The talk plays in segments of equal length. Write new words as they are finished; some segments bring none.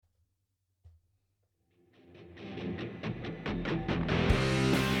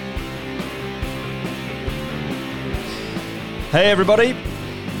Hey everybody.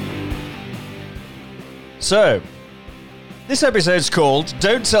 So, this episode's called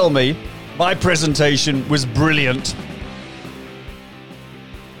Don't Tell Me My Presentation Was Brilliant.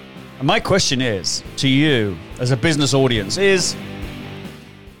 And my question is, to you as a business audience, is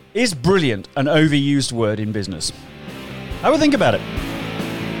brilliant an overused word in business? Have a think about it.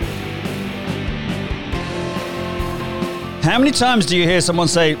 How many times do you hear someone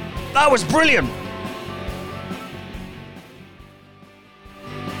say, "That was brilliant"?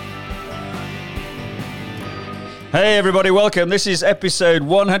 Hey everybody, welcome. This is episode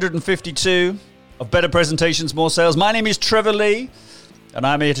 152 of Better Presentations, More Sales. My name is Trevor Lee, and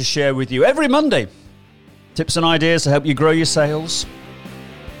I'm here to share with you every Monday tips and ideas to help you grow your sales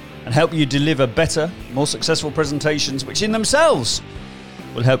and help you deliver better, more successful presentations, which in themselves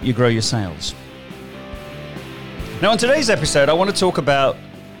will help you grow your sales. Now, on today's episode, I want to talk about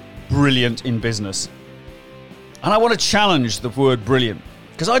brilliant in business. And I want to challenge the word brilliant,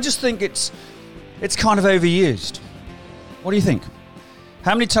 because I just think it's kind of overused. What do you think?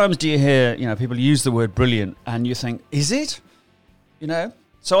 How many times do you hear, people use the word brilliant and you think, is it?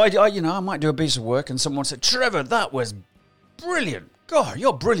 So I might do a piece of work and someone said, "Trevor, that was brilliant. God,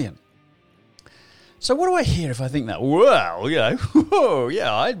 you're brilliant." So what do I hear if I think that? Well,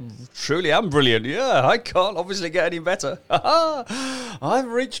 yeah, I truly am brilliant. Yeah, I can't obviously get any better. I've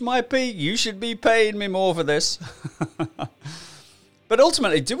reached my peak. You should be paying me more for this. But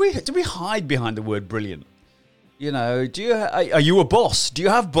ultimately, do we hide behind the word brilliant? Are you a boss? Do you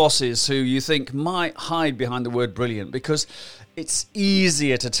have bosses who you think might hide behind the word brilliant? Because it's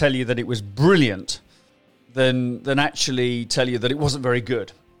easier to tell you that it was brilliant than actually tell you that it wasn't very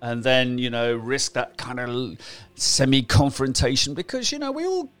good. And then, risk that kind of semi-confrontation because, we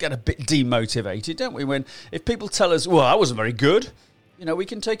all get a bit demotivated, don't we? If people tell us, well, I wasn't very good, we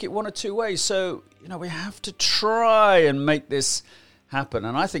can take it one or two ways. So, we have to try and make this happen.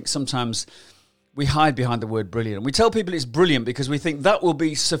 And I think sometimes we hide behind the word brilliant. We tell people it's brilliant because we think that will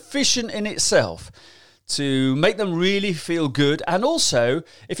be sufficient in itself to make them really feel good. And also,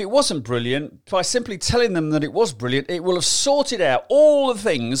 if it wasn't brilliant, by simply telling them that it was brilliant, it will have sorted out all the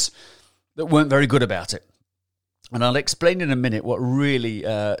things that weren't very good about it. And I'll explain in a minute what really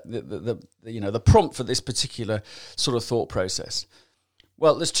the prompt for this particular sort of thought process.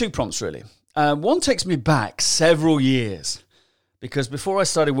 Well, there's two prompts really. One takes me back several years. Because before I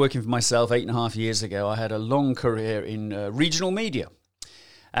started working for myself 8.5 years ago, I had a long career in regional media.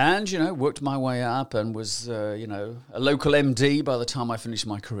 And, worked my way up and was, a local MD by the time I finished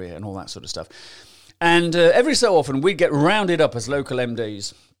my career and all that sort of stuff. And every so often we'd get rounded up as local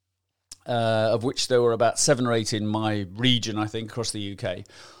MDs, of which there were about 7 or 8 in my region, I think, across the UK.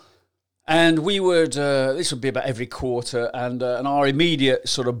 And we would, this would be about every quarter, and our immediate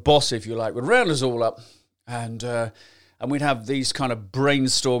sort of boss, if you like, would round us all up and we'd have these kind of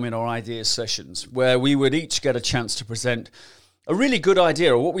brainstorming or ideas sessions where we would each get a chance to present a really good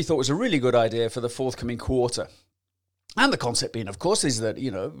idea or what we thought was a really good idea for the forthcoming quarter. And the concept being, of course, is that,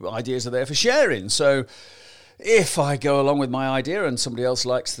 ideas are there for sharing. So if I go along with my idea and somebody else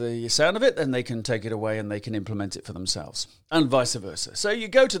likes the sound of it, then they can take it away and they can implement it for themselves and vice versa. So you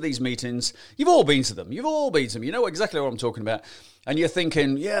go to these meetings, you've all been to them, you know exactly what I'm talking about. And you're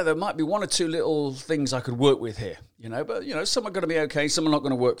thinking, yeah, there might be 1 or 2 little things I could work with here, but, some are going to be okay, some are not going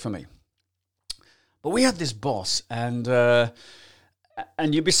to work for me. But we had this boss and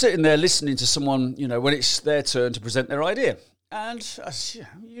you'd be sitting there listening to someone, when it's their turn to present their idea. And,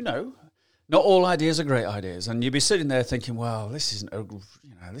 not all ideas are great ideas. And you'd be sitting there thinking, well, this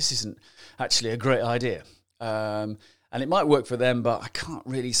isn't actually a great idea. And it might work for them, but I can't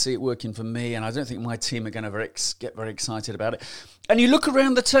really see it working for me, and I don't think my team are going to get very excited about it. And you look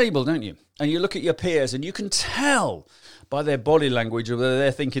around the table, don't you? And you look at your peers, and you can tell by their body language whether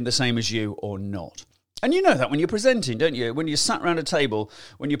they're thinking the same as you or not. And you know that when you're presenting, don't you? When you're sat around a table,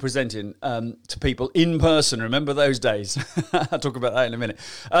 when you're presenting to people in person, remember those days? I'll talk about that in a minute.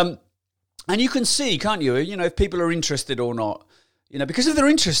 And you can see, can't you, if people are interested or not. Because if they're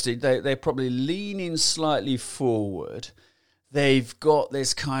interested, they're probably leaning slightly forward. They've got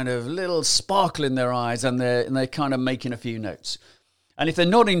this kind of little sparkle in their eyes and they're kind of making a few notes. And if they're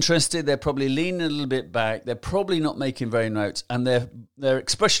not interested, they're probably leaning a little bit back. They're probably not making very notes. And their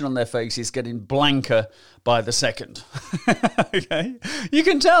expression on their face is getting blanker by the second. Okay? You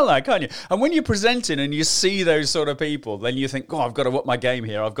can tell that, can't you? And when you're presenting and you see those sort of people, then you think, I've got to up my game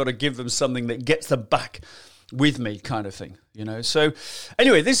here. I've got to give them something that gets them back with me kind of thing, So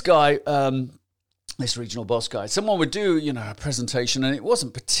anyway, this guy this regional boss guy, someone would do, a presentation and it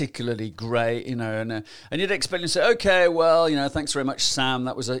wasn't particularly great, and you'd expect him to say, okay, well, thanks very much, Sam.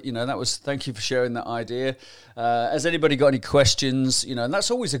 Thank you for sharing that idea. Has anybody got any questions? And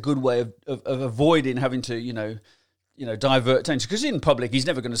that's always a good way of avoiding having to, divert attention. Because in public, he's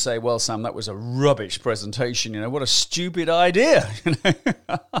never going to say, well, Sam, that was a rubbish presentation. What a stupid idea,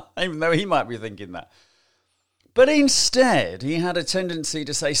 even though he might be thinking that. But instead, he had a tendency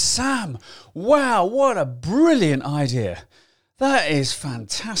to say, Sam, wow, what a brilliant idea. That is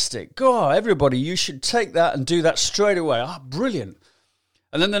fantastic. God, everybody, you should take that and do that straight away. Brilliant.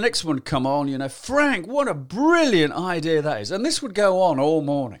 And then the next one would come on, Frank, what a brilliant idea that is. And this would go on all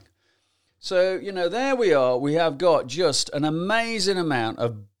morning. So, there we are. We have got just an amazing amount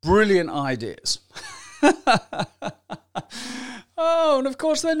of brilliant ideas. Oh, and of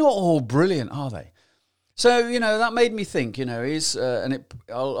course, they're not all brilliant, are they? So, that made me think,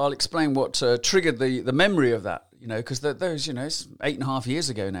 I'll explain what triggered the memory of that, because those, it's 8.5 years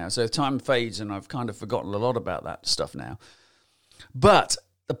ago now. So time fades and I've kind of forgotten a lot about that stuff now. But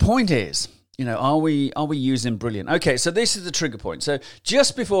the point is, are we using brilliant? Okay, so this is the trigger point. So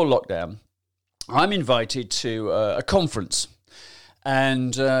just before lockdown, I'm invited to a conference.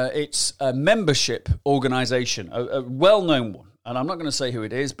 And it's a membership organisation, a well-known one. And I'm not going to say who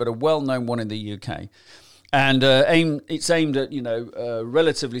it is, but a well-known one in the UK. And it's aimed at,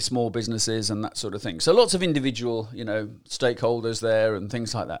 relatively small businesses and that sort of thing. So lots of individual, stakeholders there and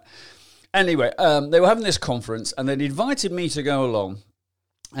things like that. Anyway, they were having this conference and they'd invited me to go along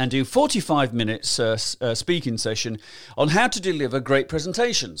and do 45 minutes speaking session on how to deliver great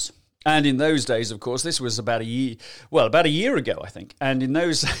presentations. And in those days, of course, this was about a year ago, I think. And in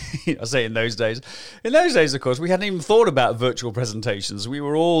those, in those days, of course, we hadn't even thought about virtual presentations. We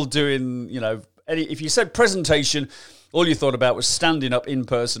were all doing, if you said presentation, all you thought about was standing up in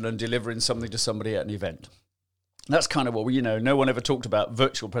person and delivering something to somebody at an event. That's kind of what no one ever talked about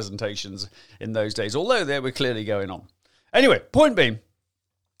virtual presentations in those days, although they were clearly going on. Anyway, point being,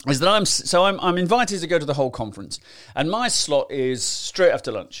 is that I'm invited to go to the whole conference, and my slot is straight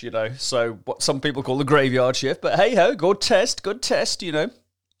after lunch, so what some people call the graveyard shift, but hey ho, good test, And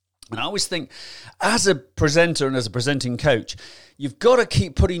I always think, as a presenter and as a presenting coach, you've got to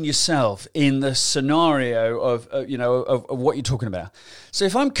keep putting yourself in the scenario of what you're talking about. So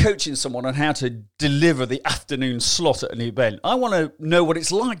if I'm coaching someone on how to deliver the afternoon slot at an event, I want to know what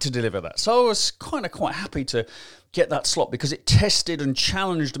it's like to deliver that. So I was quite happy to get that slot because it tested and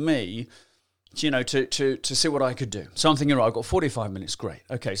challenged me, to see what I could do. So I'm thinking, right, I've got 45 minutes, great.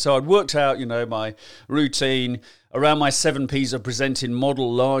 Okay, so I'd worked out, my routine around my 7 Ps of presenting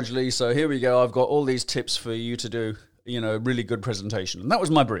model largely. So here we go, I've got all these tips for you to do, a really good presentation. And that was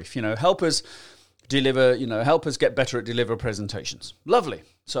my brief, help us deliver, help us get better at deliver presentations. Lovely.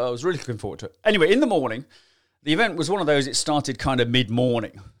 So I was really looking forward to it. Anyway, in the morning, the event was one of those, it started kind of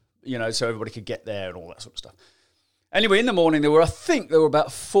mid-morning, so everybody could get there and all that sort of stuff. Anyway, in the morning, there were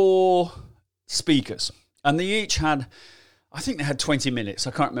about 4 speakers, and they each had, I think they had 20 minutes.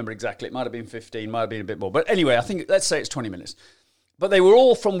 I can't remember exactly. It might have been 15, might have been a bit more. But anyway, let's say it's 20 minutes. But they were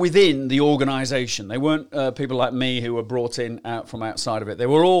all from within the organisation. They weren't people like me who were brought in out from outside of it. They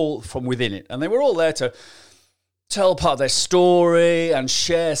were all from within it, and they were all there to tell part of their story and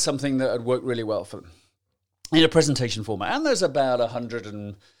share something that had worked really well for them in a presentation format. And there's about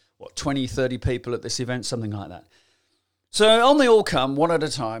 120, 30 people at this event, something like that. So on they all come, one at a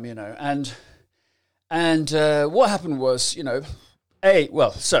time, and what happened was,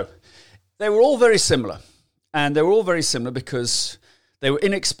 so they were all very similar. And they were all very similar because they were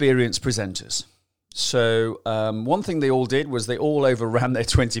inexperienced presenters. So one thing they all did was they all overran their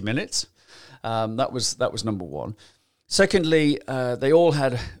 20 minutes. That was number one. Secondly, they all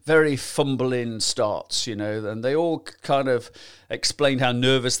had very fumbling starts, and they all kind of explained how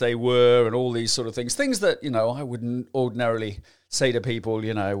nervous they were and all these sort of things. Things that, I wouldn't ordinarily say to people,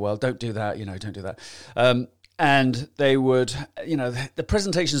 well, don't do that, don't do that. And they would, the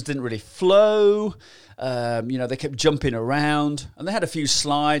presentations didn't really flow. They kept jumping around, and they had a few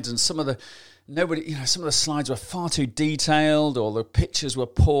slides, and some of the slides were far too detailed, or the pictures were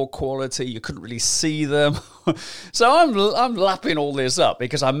poor quality. You couldn't really see them. So I'm lapping all this up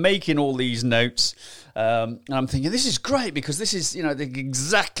because I'm making all these notes, and I'm thinking this is great because this is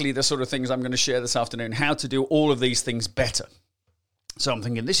exactly the sort of things I'm going to share this afternoon. How to do all of these things better. So I'm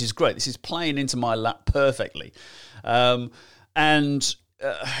thinking this is great. This is playing into my lap perfectly, and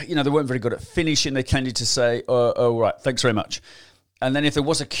they weren't very good at finishing. They tended to say, "Oh, right, thanks very much." And then if there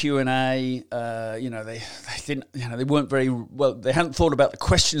was a Q&A, they didn't, they weren't very well. They hadn't thought about the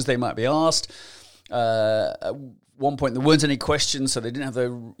questions they might be asked. When one point there weren't any questions, so they didn't have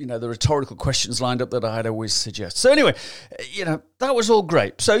the rhetorical questions lined up that I'd always suggest. So anyway, that was all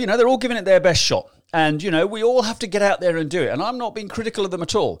great. So, they're all giving it their best shot. And, we all have to get out there and do it. And I'm not being critical of them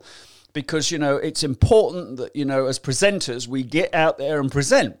at all, because, it's important that, as presenters, we get out there and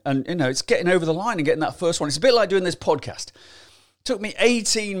present. And, it's getting over the line and getting that first one. It's a bit like doing this podcast. It took me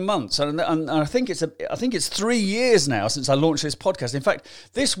 18 months, and I think it's 3 years now since I launched this podcast. In fact,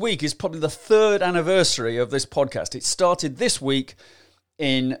 this week is probably the 3rd anniversary of this podcast. It started this week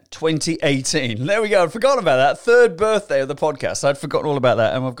in 2018. There we go. I'd forgotten about that. 3rd birthday of the podcast. I'd forgotten all about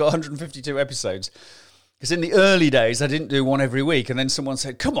that, and I've got 152 episodes. Because in the early days, I didn't do one every week, and then someone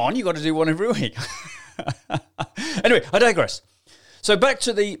said, "Come on, you got to do one every week." Anyway, I digress. So back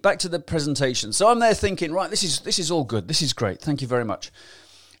to the presentation. So I'm there thinking, right, this is all good. This is great. Thank you very much.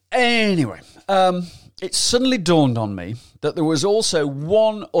 Anyway, it suddenly dawned on me that there was also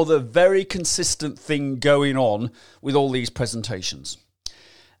one other very consistent thing going on with all these presentations.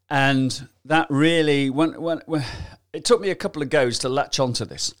 And that really, when it took me a couple of goes to latch onto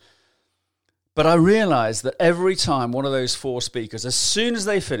this. But I realized that every time one of those 4 speakers, as soon as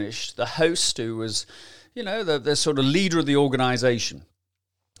they finished, the host, who was the sort of leader of the organization.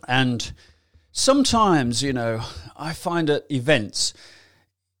 And sometimes, I find at events,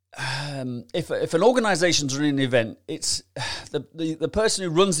 if an organization's running an event, it's the person who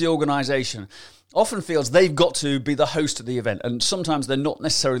runs the organization often feels they've got to be the host of the event. And sometimes they're not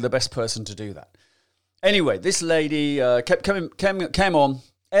necessarily the best person to do that. Anyway, this lady came on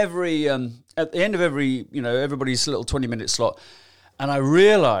every at the end of every, everybody's little 20-minute slot. And I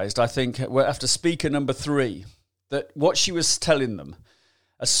realized, I think, after speaker number 3, that what she was telling them,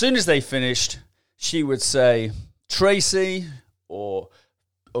 as soon as they finished, she would say, "Tracy or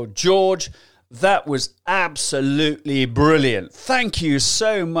George, that was absolutely brilliant. Thank you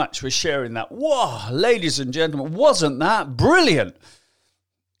so much for sharing that. Wow, ladies and gentlemen, wasn't that brilliant?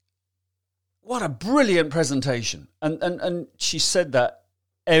 What a brilliant presentation." And she said that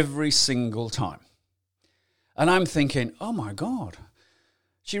every single time. And I'm thinking, oh my God,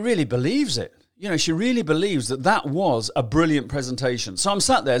 she really believes it. She really believes that was a brilliant presentation. So I'm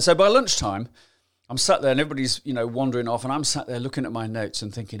sat there. And so by lunchtime, I'm sat there and everybody's, wandering off. And I'm sat there looking at my notes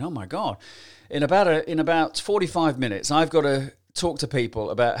and thinking, oh my God, in about 45 minutes, I've got to talk to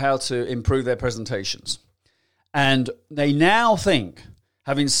people about how to improve their presentations. And they now think,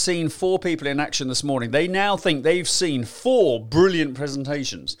 having seen 4 people in action this morning, they now think they've seen 4 brilliant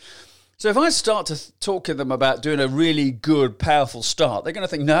presentations. So if I start to talk to them about doing a really good, powerful start, they're going to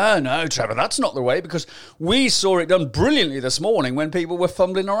think, no, Trevor, that's not the way, because we saw it done brilliantly this morning when people were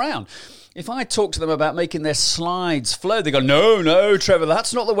fumbling around. If I talk to them about making their slides flow, they go, no, Trevor,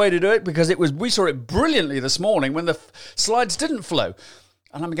 that's not the way to do it, because we saw it brilliantly this morning when the slides didn't flow.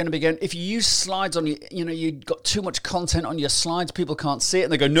 And I'm going to be going, if you use slides on you've got too much content on your slides, people can't see it.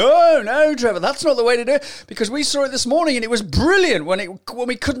 And they go, no, Trevor, that's not the way to do it, because we saw it this morning and it was brilliant when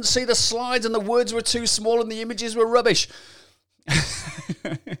we couldn't see the slides and the words were too small and the images were rubbish.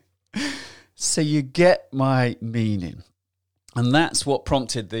 So you get my meaning. And that's what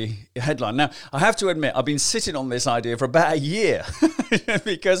prompted the headline. Now, I have to admit, I've been sitting on this idea for about a year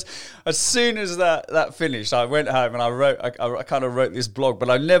because as soon as that finished, I went home and I kind of wrote this blog, but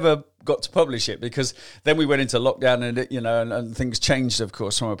I never got to publish it because then we went into lockdown and and things changed, of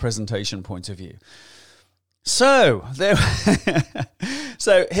course, from a presentation point of view. So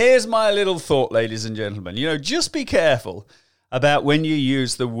here's my little thought, ladies and gentlemen. Just be careful about when you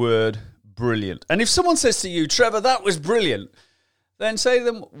use the word brilliant. And if someone says to you, Trevor, that was brilliant, then say to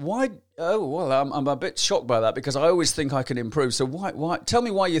them, why? Oh, well, I'm a bit shocked by that because I always think I can improve. So why? Tell me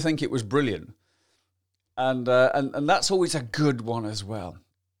why you think it was brilliant. And that's always a good one as well.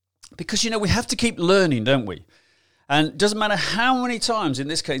 Because, we have to keep learning, don't we? And it doesn't matter how many times, in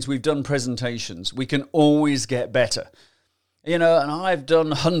this case, we've done presentations, we can always get better. And I've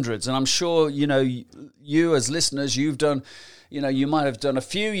done hundreds, and I'm sure, you as listeners, you've done, you might have done a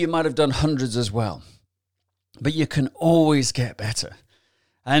few, you might have done hundreds as well. But you can always get better.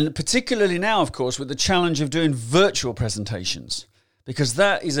 And particularly now, of course, with the challenge of doing virtual presentations, because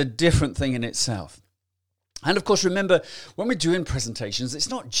that is a different thing in itself. And of course, remember, when we're doing presentations, it's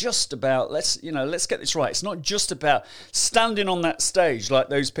not just about, let's get this right. It's not just about standing on that stage like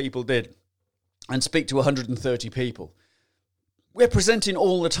those people did and speak to 130 people. We're presenting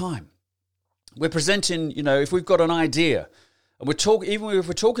all the time. We're presenting, if we've got an idea, and even if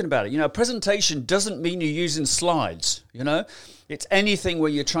we're talking about it, a presentation doesn't mean you're using slides, It's anything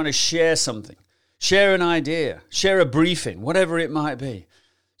where you're trying to share something, share an idea, share a briefing, whatever it might be.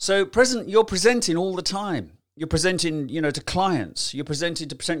 So you're presenting all the time. You're presenting, to clients. You're presenting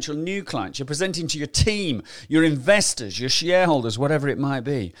to potential new clients. You're presenting to your team, your investors, your shareholders, whatever it might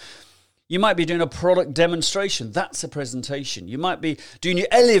be. You might be doing a product demonstration. That's a presentation. You might be doing your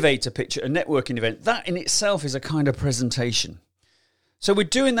elevator pitch at a networking event. That in itself is a kind of presentation. So we're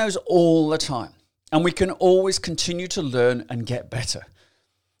doing those all the time. And we can always continue to learn and get better.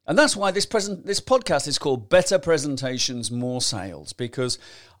 And that's why this podcast is called Better Presentations, More Sales, because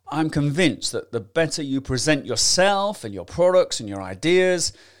I'm convinced that the better you present yourself and your products and your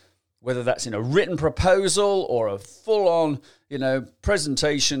ideas, whether that's in a written proposal or a full-on,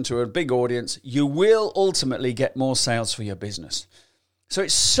 presentation to a big audience, you will ultimately get more sales for your business. So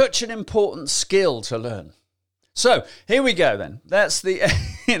it's such an important skill to learn. So here we go then.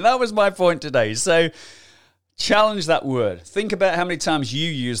 That was my point today. So challenge that word. Think about how many times you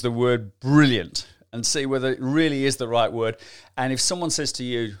use the word brilliant and see whether it really is the right word. And if someone says to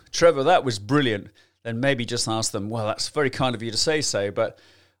you, Trevor, that was brilliant, then maybe just ask them, well, that's very kind of you to say so, but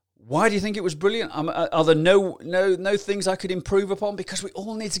why do you think it was brilliant? Are there no things I could improve upon? Because we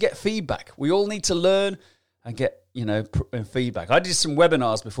all need to get feedback. We all need to learn and get, feedback. I did some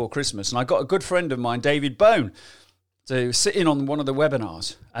webinars before Christmas, and I got a good friend of mine, David Bone, to sit in on one of the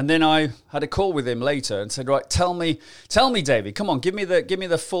webinars. And then I had a call with him later and said, right, tell me, David, come on, give me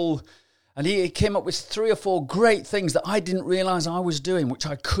the full. And he came up with 3 or 4 great things that I didn't realize I was doing, which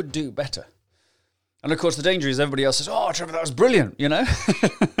I could do better. And of course, the danger is everybody else says, oh, Trevor, that was brilliant,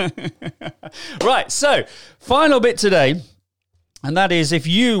 Right, so final bit today, and that is if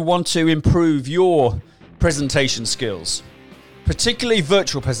you want to improve your presentation skills, particularly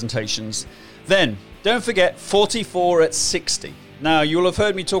virtual presentations, then don't forget 44 at 60. Now, you'll have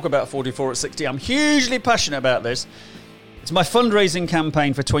heard me talk about 44 at 60. I'm hugely passionate about this. It's my fundraising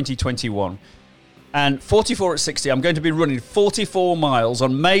campaign for 2021. And 44 at 60, I'm going to be running 44 miles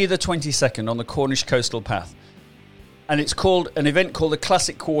on May the 22nd on the Cornish Coastal Path. And it's called an event called the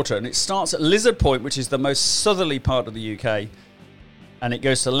Classic Quarter. And it starts at Lizard Point, which is the most southerly part of the UK. And it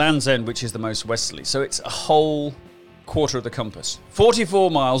goes to Land's End, which is the most westerly. So it's a whole quarter of the compass. 44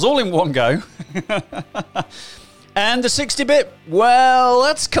 miles, all in one go. And the 60 bit, well,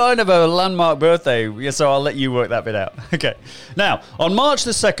 that's kind of a landmark birthday. So I'll let you work that bit out. Okay. Now, on March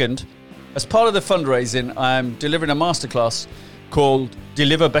the 2nd, as part of the fundraising, I'm delivering a masterclass called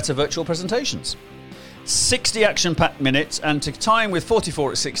Deliver Better Virtual Presentations. 60 action-packed minutes, and to time with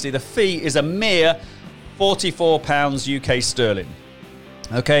 44 at 60, the fee is a mere £44 UK sterling.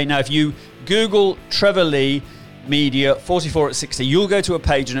 Okay, now if you Google Trevor Lee Media 44 at 60, you'll go to a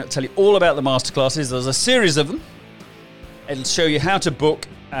page and it'll tell you all about the masterclasses. There's a series of them. It'll show you how to book,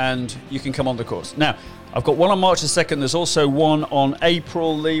 and you can come on the course. Now, I've got one on March the 2nd. There's also one on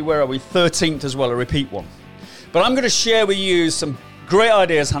April the, 13th as well, a repeat one. But I'm going to share with you some great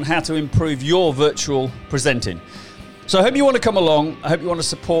ideas on how to improve your virtual presenting. So I hope you want to come along. I hope you want to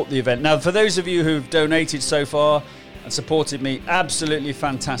support the event. Now, for those of you who've donated so far and supported me, absolutely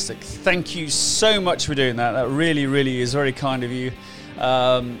fantastic. Thank you so much for doing that. That really, really is very kind of you.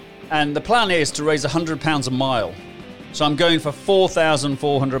 And the plan is to raise £100 a mile. So I'm going for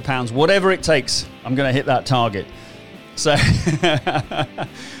 £4,400. Whatever it takes, I'm going to hit that target. So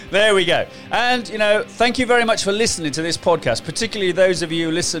there we go. And, thank you very much for listening to this podcast, particularly those of you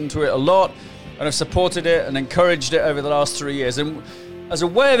who listen to it a lot and have supported it and encouraged it over the last 3 years. And as a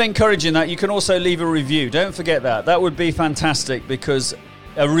way of encouraging that, you can also leave a review. Don't forget that. That would be fantastic, because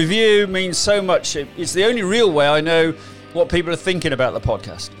a review means so much. It's the only real way I know what people are thinking about the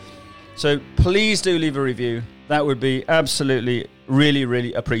podcast. So please do leave a review. That would be absolutely, really,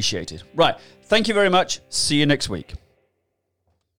 really appreciated. Right. Thank you very much. See you next week.